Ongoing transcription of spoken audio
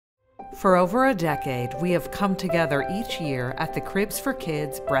For over a decade, we have come together each year at the Cribs for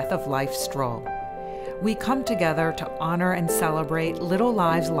Kids Breath of Life Stroll. We come together to honor and celebrate little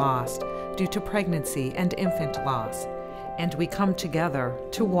lives lost due to pregnancy and infant loss. And we come together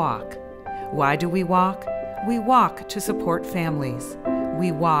to walk. Why do we walk? We walk to support families.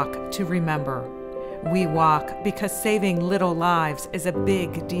 We walk to remember. We walk because saving little lives is a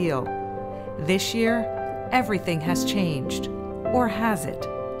big deal. This year, everything has changed. Or has it?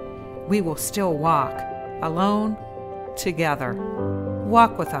 We will still walk, alone, together.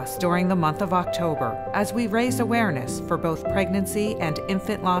 Walk with us during the month of October as we raise awareness for both Pregnancy and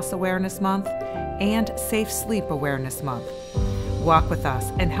Infant Loss Awareness Month and Safe Sleep Awareness Month. Walk with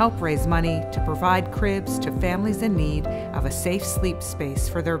us and help raise money to provide cribs to families in need of a safe sleep space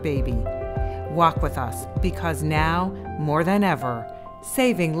for their baby. Walk with us because now, more than ever,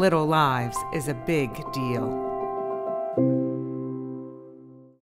 saving little lives is a big deal.